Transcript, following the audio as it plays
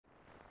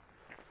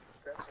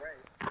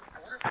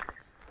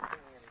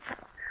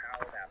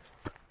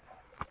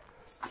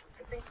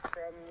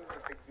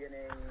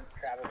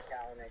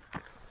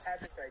had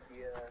this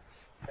idea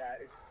that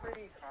is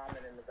pretty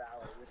common in the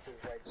valley, which is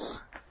like,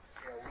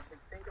 we can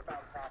think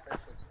about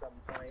profits at some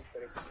point,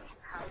 but it's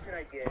how can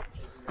I get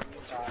as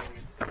many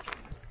bodies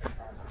as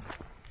possible?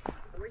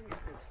 The way he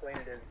used to explain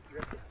it is you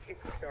have to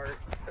kickstart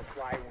the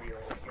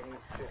flywheel in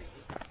each city.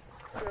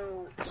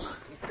 So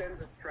he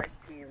sends a strike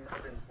team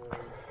of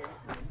employees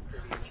into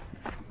each city,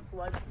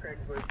 floods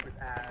Craigslist with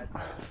ads,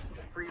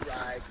 free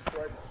rides,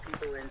 floods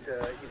people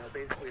into,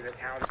 basically the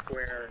town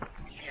square,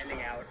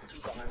 handing out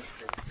coupons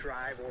to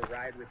drive or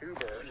ride with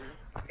Uber,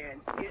 and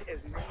get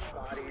as many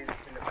bodies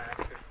in the back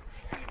of the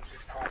seat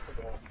as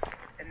possible.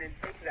 And then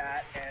take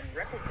that and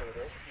replicate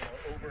it,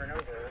 over and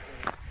over,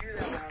 and do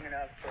that long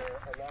enough for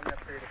a long enough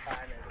period of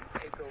time,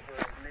 and take over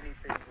as many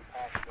cities as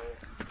possible,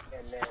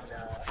 and then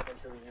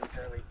eventually you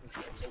fairly can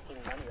start making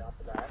money off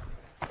of that,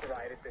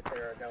 provided that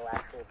there are no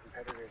actual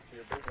competitors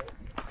to your business.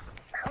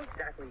 How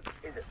exactly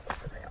is it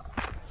supposed to pay off?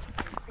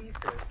 The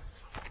thesis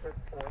put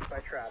forth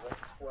by Travis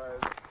was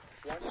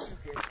once you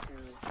get to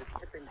the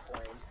tipping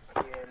point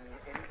in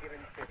any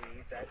given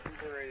city that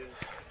Uber is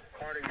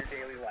part of your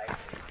daily life,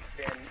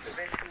 then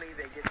eventually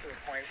they get to a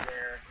point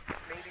where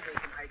maybe they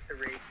can hike the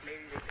rates,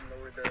 maybe they can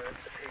lower the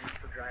payments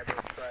for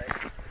drivers, but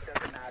it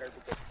doesn't matter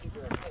because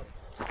people are paying,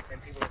 and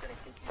people are going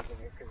to keep using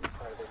it because it's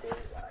part of their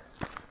daily lives.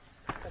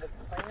 So the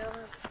plan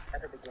at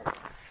the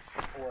beginning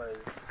was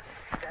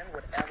spend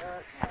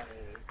whatever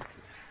money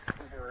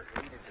Uber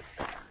needed to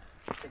spend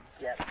to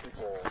get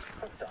people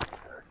hooked on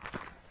Uber,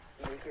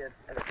 make it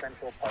an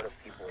essential part of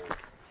people's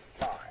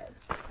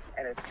lives,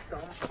 and at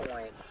some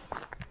point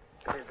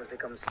the business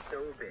becomes so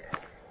big,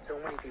 so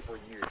many people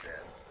use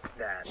it,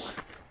 that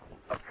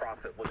a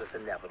profit will just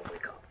inevitably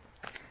come.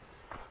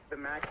 The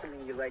maxim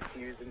you like to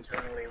use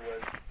internally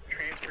was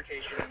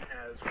transportation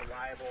as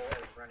reliable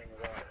as running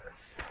water.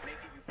 Make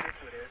it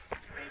ubiquitous,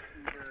 make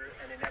Uber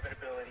an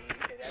inevitability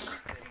in every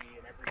city,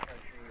 in every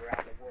country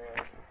around the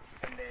world,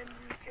 and then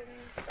you can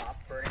stop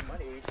burning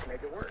money to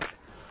make it work.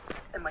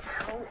 And like,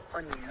 how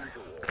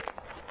unusual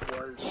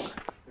was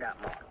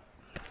that model?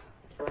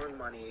 Burn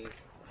money,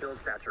 build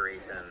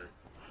saturation,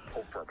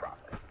 hope for a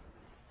profit.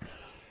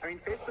 I mean,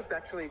 Facebook's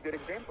actually a good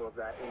example of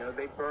that.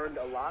 They burned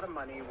a lot of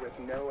money with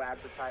no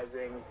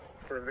advertising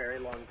for a very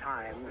long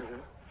time.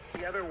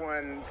 The other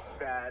one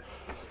that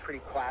is a pretty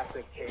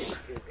classic case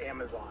is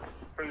Amazon.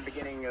 From the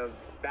beginning of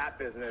that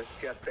business,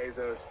 Jeff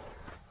Bezos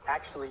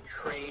actually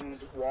trained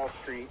Wall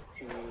Street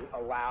to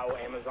allow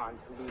Amazon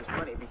to lose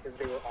money because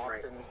they were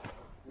often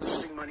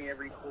losing money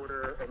every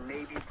quarter or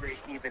maybe break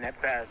even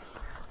at best.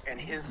 And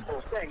his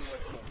whole thing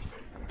was,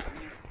 you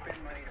need to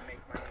spend money to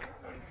make money.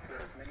 You need to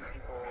get as many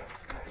people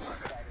into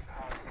the site as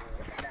possible.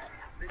 And that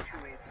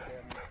habituates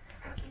them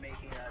into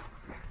making us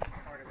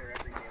part of their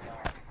everyday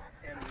lives.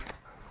 And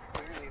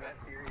clearly that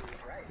theory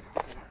is right.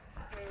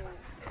 So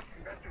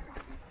investors have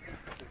been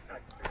used to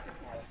such business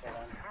model for a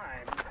long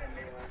time, and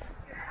they were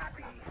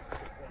happy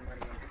to pour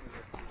money into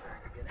it from the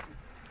very beginning.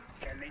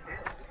 And they did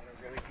in a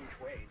really huge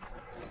way.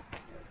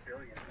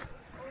 Billions.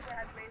 Uber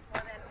has raised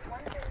more than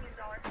 $1 billion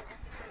from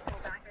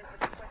institutional backers,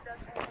 which puts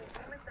us in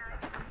with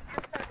that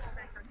and personal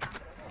venture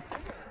capital.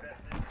 Uber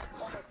invested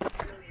almost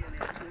 $1 billion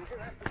in Uber.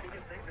 That's the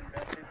biggest they've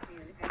invested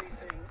in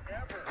anything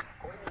ever.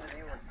 According to the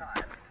New York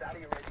Times,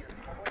 Saudi Arabia's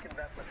public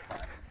investment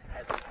fund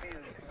has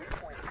infused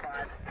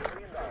 $3.5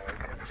 billion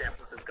in San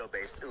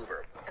Francisco-based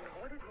Uber. And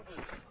what is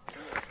Uber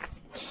doing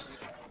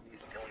with all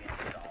these billions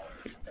of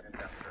dollars that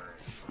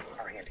investors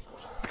are handing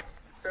over?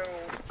 So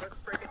let's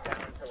break it down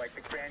to like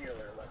the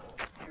granular level.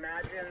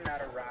 Imagine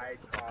that a ride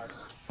costs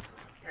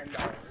 $10,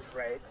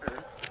 right?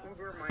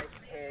 Uber might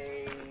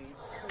pay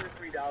 $2 or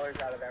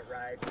 $3 out of that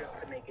ride just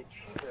to make it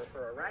cheaper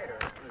for a rider.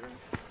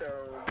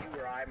 So you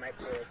or I might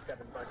pay like $7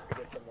 to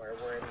get somewhere,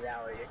 where in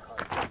reality it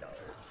costs $10.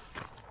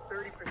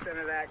 30%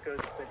 of that goes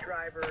to the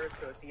driver,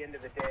 so at the end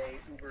of the day,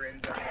 Uber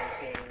ends up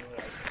making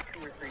like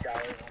 $2 or $3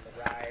 on the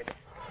ride,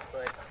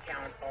 but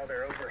count all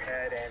their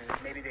overhead and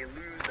maybe they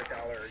lose $1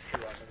 or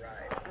 $2 on the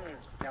ride.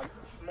 Now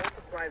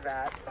multiply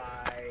that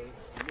by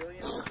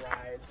millions of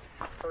rides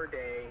per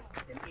day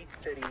in each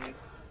city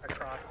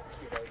across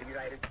the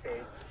United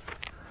States,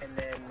 and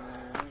then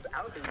move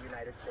out of the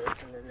United States,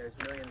 and then there's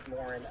millions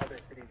more in other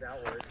cities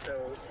outward.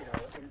 So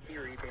in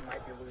theory they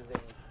might be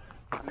losing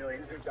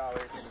millions of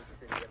dollars in each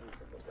city every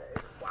single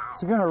day. Wow.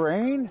 Is it gonna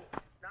rain?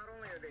 Not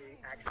only are they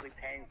actually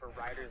paying for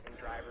riders and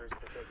drivers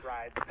to take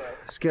rides, but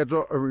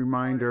schedule a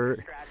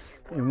reminder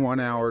in 1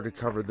 hour to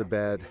cover the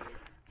bed.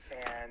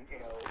 And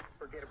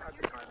forget about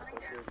the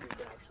consequences. You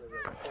can actually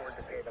afford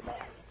to pay them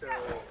off. So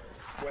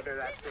whether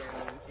that's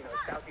in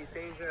Southeast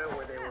Asia,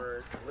 where they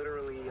were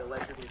literally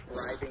allegedly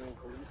bribing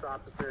police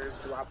officers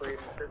to operate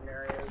in certain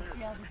areas,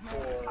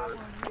 or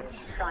in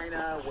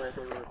China, where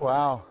they were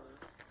wow.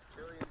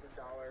 billions of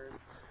dollars.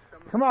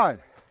 Come on.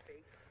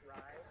 Fake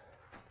rides,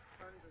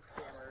 tons of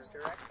scammers.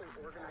 They're actually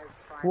organized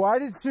crime. Why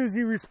did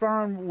Susie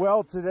respond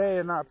well today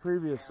and not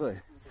previously?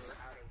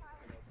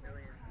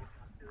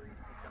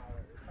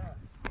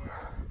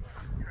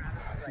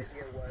 Travis's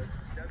idea was,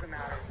 doesn't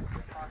matter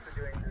the cost of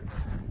doing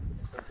business,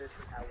 so this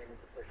is how we need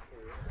to push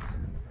through.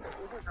 So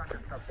Uber's not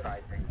just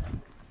subsidizing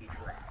each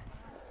ride.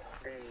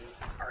 they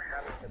are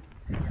having to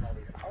dig in all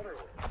these other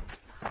ways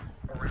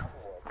around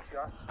the world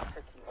just to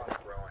keep on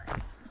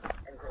growing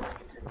and growing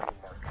into new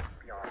markets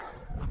beyond the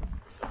US.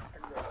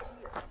 And the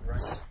idea,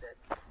 right, that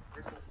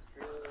this will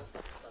still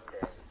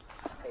someday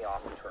pay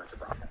off and turn to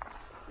profit.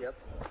 Yep,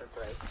 that's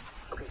right.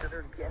 Okay, so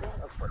they're getting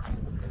a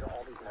foothold into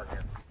all these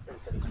markets in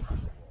cities across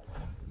the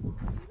world.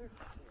 It didn't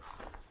seem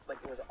like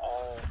it was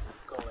all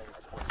going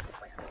according to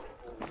plan.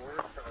 People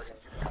were starting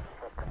to come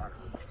from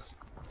runners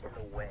in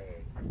the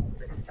way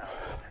that it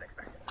had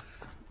expected.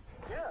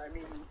 Yeah, I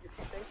mean, if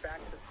you think back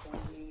to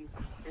 2015,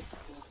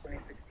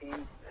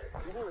 2016,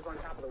 Uber was on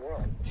top of the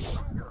world.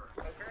 Uber,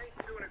 okay?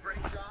 Doing a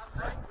great job,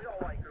 right? We all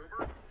like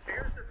Uber.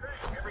 Here's the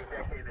thing. Every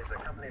decade there's a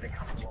company that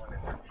comes along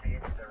and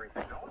changes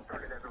everything. It all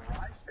started as a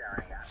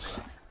ride-sharing app.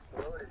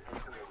 Growing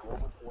into a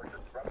global force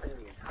disrupting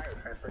the entire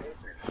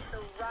transportation industry.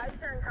 The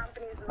ride-sharing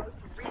company's most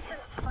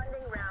recent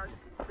funding round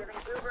giving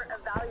Uber a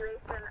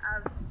valuation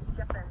of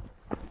 $68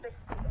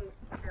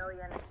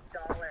 billion.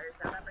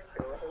 Now that brings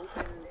They were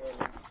open in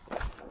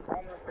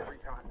almost every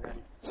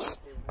continent.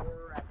 They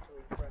were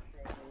actually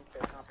crushing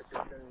their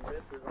competition.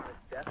 Lyft was on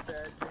its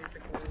deathbed,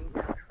 basically,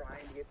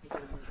 trying to get people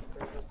to use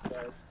the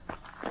service,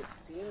 but it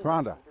seemed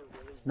Rhonda, like Uber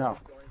really no. was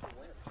going to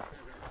win.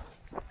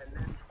 And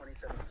then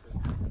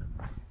 2017 happened.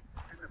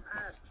 In the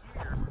past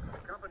year,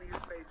 the company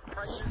has faced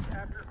crisis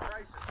after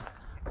crisis,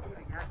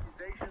 including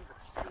accusations of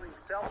stealing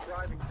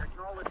self-driving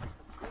technology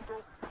from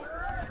Google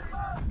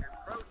and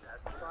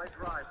protests by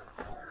drivers.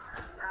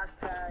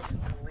 Hashtag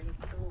delete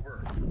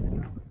Uber. Around the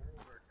world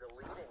are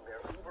deleting their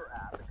Uber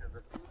app because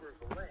of Uber's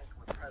link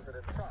with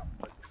President Trump.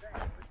 But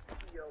today, the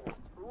CEO of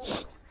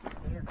Uber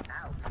is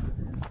out.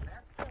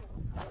 That's so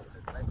cool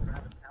that led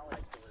Travis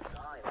Kalanick to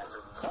resign after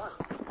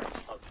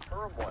months of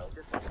turmoil.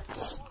 Just a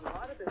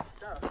lot of this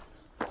stuff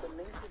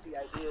cemented the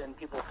idea in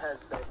people's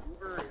heads that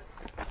Uber is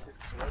this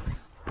great,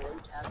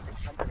 fantastic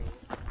company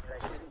that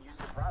I shouldn't use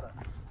the product.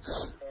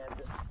 And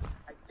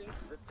I think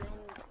the thing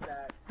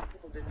that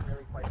people didn't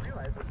really quite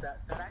realize is that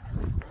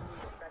actually really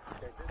affected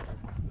their business.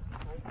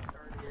 People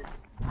started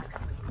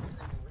actually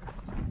using Lyft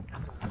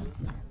as a way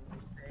to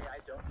say, I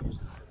don't use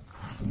this system.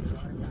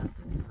 I want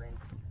to drink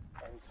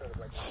and sort of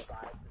like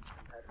survive this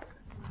competitor.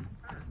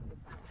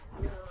 It's this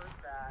war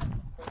that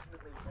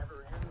ultimately never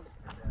ends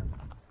for them.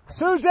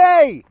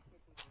 Susie!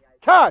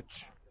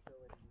 Touch!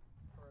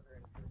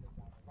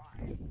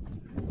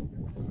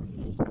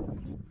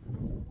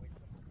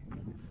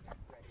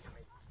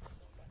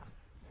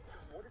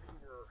 What did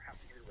Uber have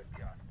to do to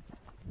adjust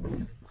to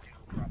this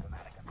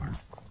problematic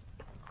environment?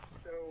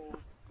 So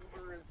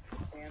Uber's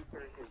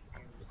answer is to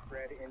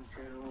spread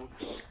into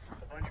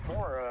a bunch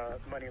more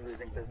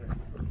money-losing businesses.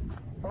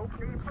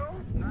 Okay,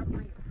 folks, not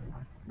me.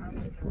 I'm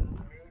going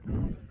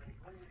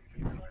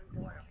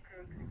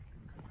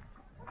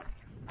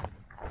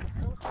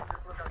to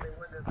look out their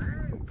windows. Hey,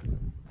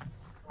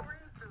 who are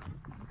you two?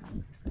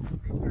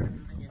 They started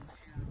moving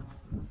into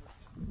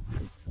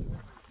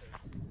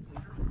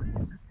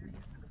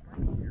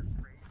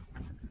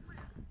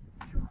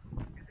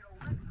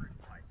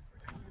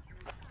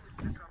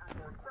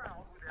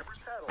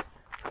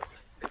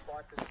they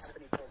bought this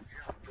company called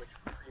Ketchum, which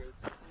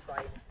creates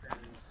e-bikes and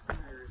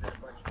scooters in a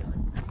bunch of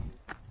different cities,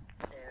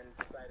 and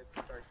decided to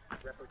start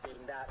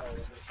replicating that all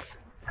over the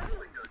country.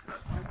 Everyone knows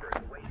about Uber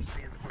and the way it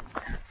stands for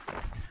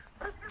taxis.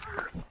 But I've never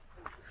heard of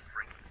Uber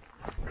Freight.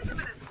 Think of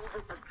it as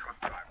Uber for truck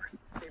drivers.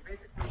 They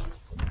basically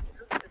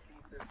took the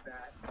thesis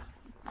that you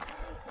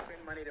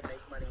spend money to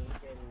make money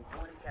in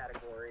one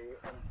category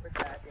and put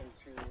that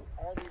into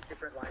all these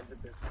different lines of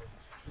business.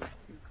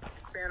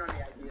 Expand on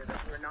the idea that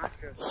we're not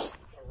just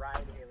a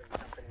ride-hailing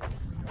company,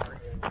 we are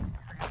a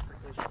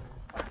transportation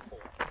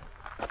platform.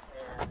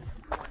 And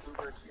we want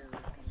Uber to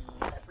be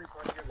every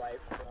part of your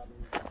life, from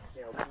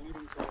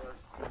commuting to work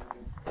to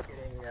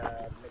getting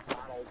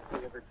McDonald's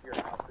delivered to your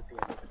house at the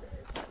end of the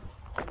day.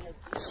 And the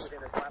idea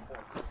within a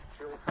platform is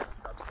built to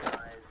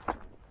subsidize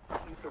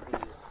each of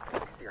these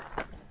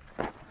experiences.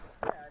 Yeah,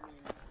 I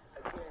mean,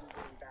 again,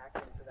 getting back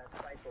into that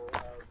cycle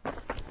of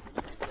we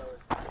need to grow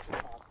as fast as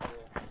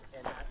possible,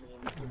 and that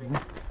means giving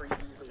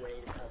freebies away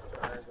to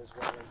customers as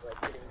well as like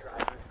getting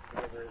drivers to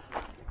deliver as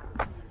many people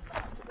as food as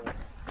possible.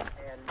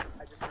 And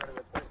I just read a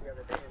report the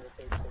other day that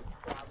they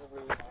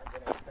probably aren't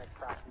going to expect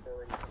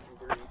profitability from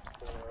Uber Eats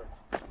for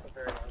a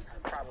very long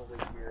time, probably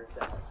years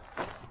out.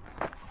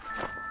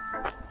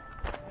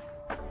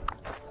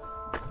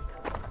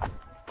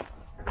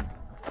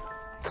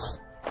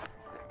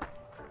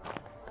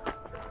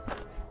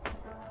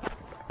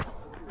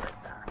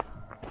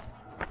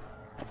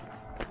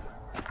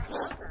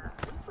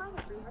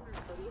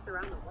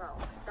 around the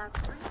world. That's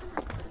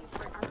 300 cities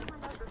where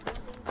everyone does the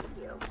same thing as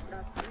you.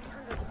 That's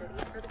 300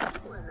 cities for the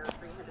people in those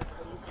 300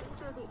 cities think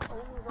they're the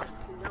only ones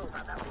who know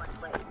about that one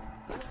place.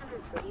 300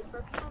 cities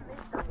where people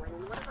miss someone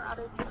in one of our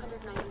other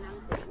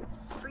 299 cities.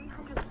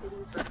 300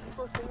 cities where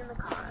people sing in the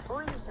car,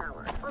 or in the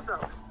shower, or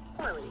both.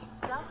 Poorly.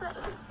 Delta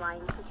isn't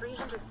flying to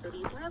 300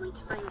 cities merely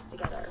to bring us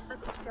together,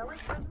 but to show us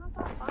we're not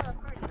that far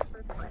apart in the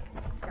first place.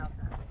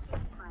 Delta.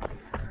 Keep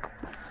flying.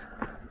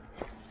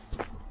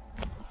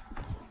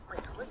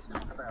 Wait, so let's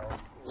talk about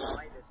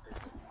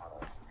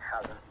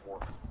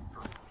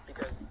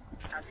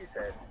Susie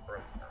said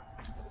earlier,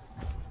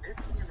 this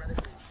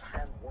theoretically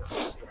can work.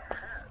 It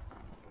has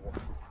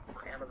worked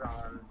for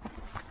Amazon,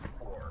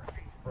 for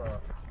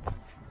Facebook.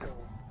 So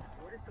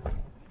what is the way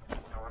we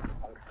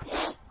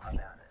non-functional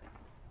about it?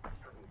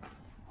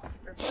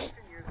 For 15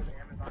 years of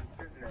Amazon's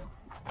business,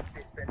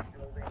 they spent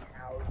building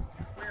out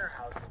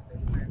warehouses. They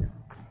spent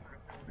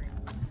building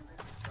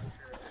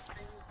infrastructure,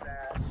 things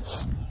that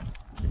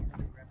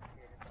easily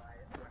replicated by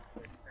a bunch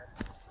of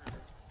competitors.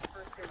 The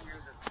first 10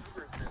 years of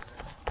Uber's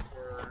business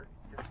were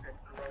just been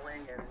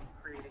growing and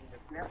creating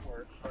this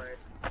network, but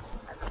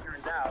as it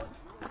turns out,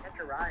 you can catch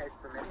a ride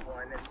from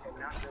anyone and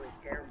not really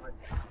care much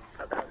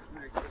about who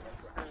you're getting it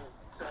from.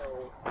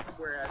 So,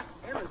 whereas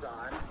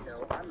Amazon,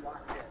 I'm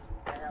locked in.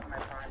 I have my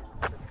Prime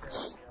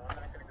subscription. I'm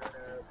not going to go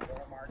to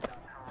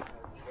Walmart.com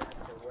or Gift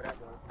or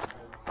whatever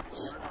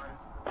because Amazon's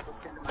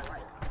hooked into my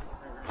life.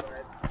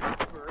 But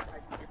Uber,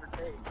 I can give or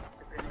take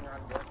depending on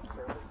what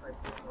service I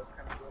feel most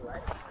comfortable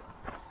with.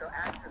 So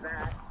add to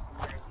that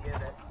the idea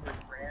that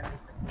Uber's brand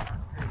has been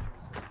constant and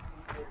sort of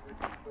seated with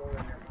people in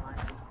their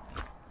minds,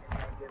 and the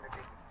idea that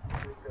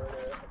they would go to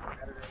a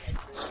competitor like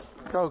this.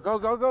 Go, go,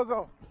 go, go,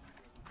 go.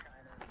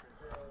 China,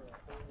 Brazil,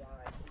 a whole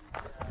lot of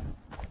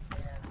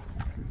India, and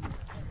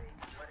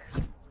what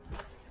has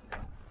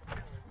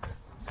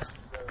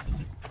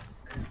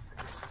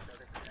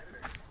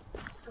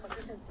so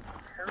this is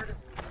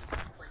comparatively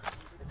quite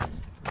easy to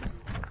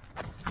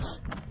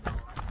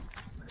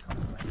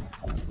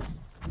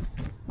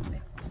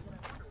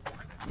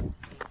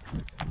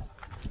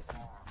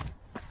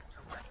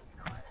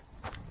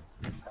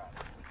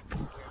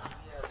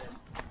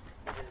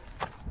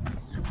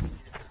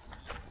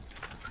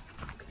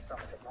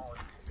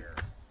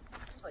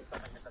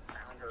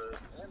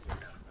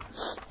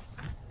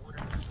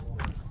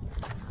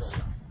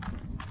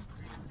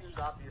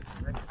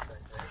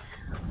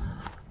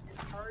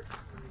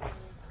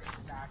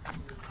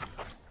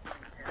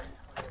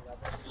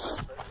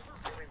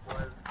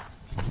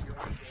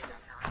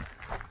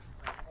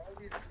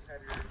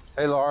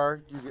Hey, Laura,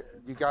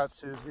 you got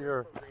Susie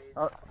or?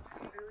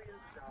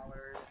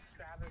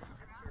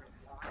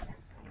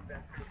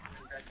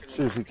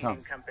 Susie, come.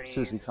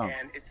 Susie, come.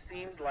 And it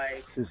seemed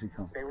like Susie,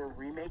 come. they were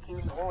remaking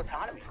the whole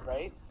economy,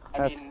 right?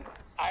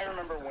 I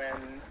remember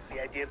when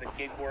the idea of the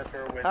gig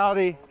worker was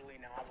Howdy. totally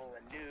novel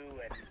and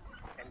new,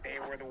 and they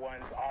were the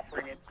ones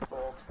offering it to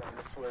folks, and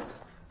this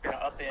was going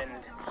to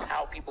upend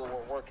how people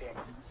were working.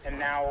 And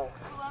now,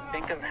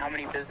 think of how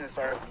many business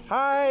are.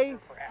 Hi.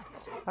 For X.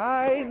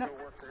 Hi. You can go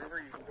work for Uber,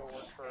 you can go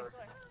work for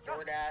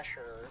DoorDash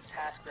or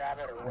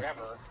TaskRabbit or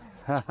whatever.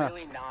 It's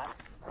really not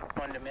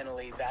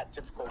fundamentally that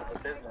difficult of a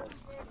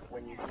business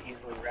when you can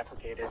easily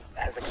replicate it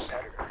as a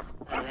competitor.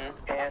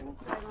 And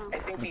I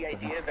think the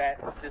idea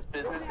that this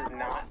business is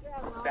not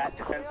that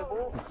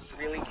defensible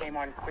really came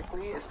on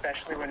quickly,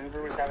 especially when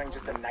Uber was having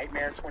just a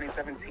nightmare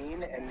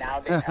 2017, and now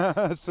they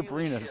have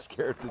Sabrina's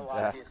scared to a lot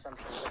of death. the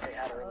assumptions that they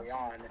had early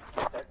on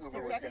that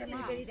Uber was going to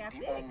be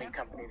the only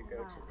company to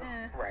go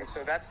to. Right,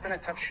 so that's been a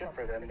tough shift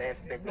for them. They've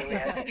really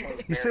had to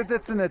change. You said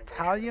that's an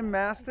Italian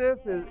Mastiff?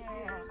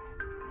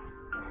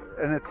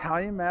 An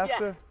Italian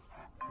Mastiff?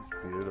 It's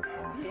beautiful.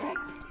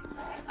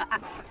 I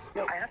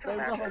have to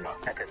imagine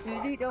at this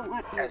point,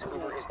 as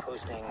Uber is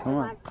posting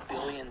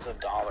billions of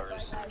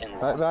dollars in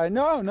losses.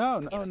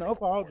 No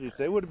apologies.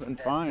 They would have been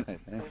fine, I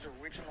think. Those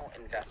original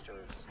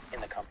investors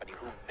in the company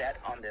who bet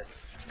on this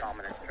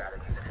dominant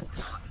strategy that has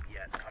not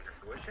yet come to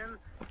fruition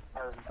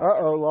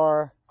are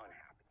Laura.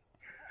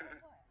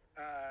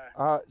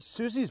 unhappy.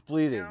 Susie's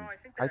bleeding. No,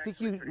 I think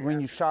when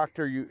you shocked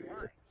her, everyone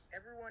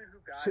who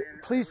got in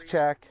please early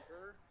check.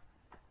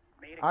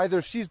 made a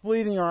Either she's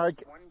bleeding or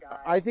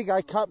I think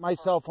I cut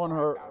myself on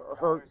her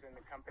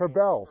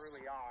bells.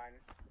 early on,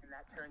 and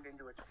that turned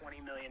into a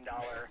 $20 million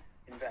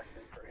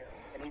investment for him,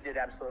 and he did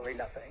absolutely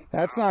nothing.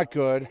 That's not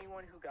good.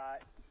 Anyone who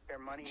got their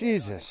money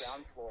Jesus. on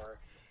the ground floor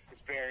is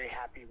very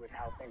happy with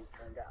how things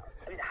turned out.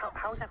 I mean,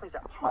 how exactly is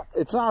that possible?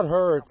 It's not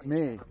her, it's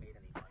me.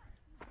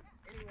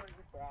 Anyone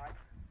who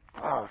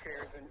bought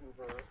shares in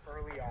Uber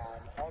early on,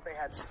 all they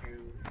had to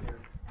do is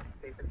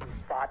basically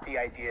spot the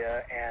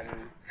idea and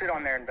sit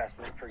on their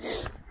investment for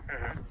years.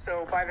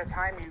 So by the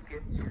time you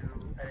get to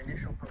an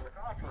initial public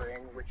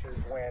offering, which is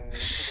when people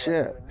like you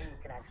and me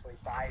can actually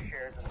buy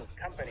shares in this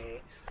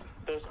company,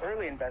 those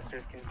early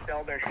investors can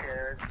sell their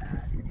shares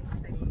at an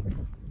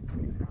insane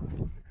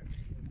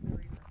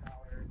millions of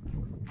dollars.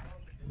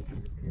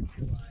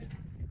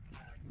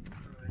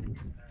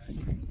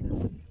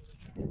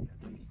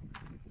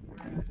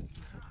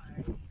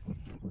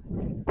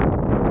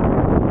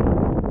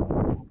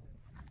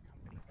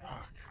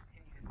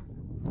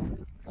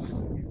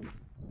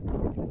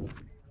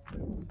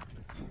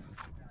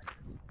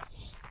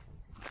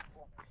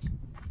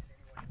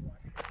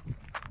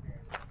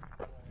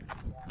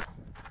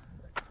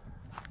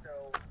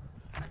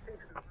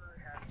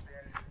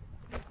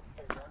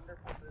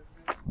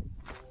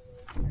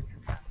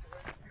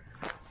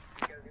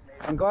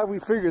 I'm glad we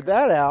figured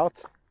that out.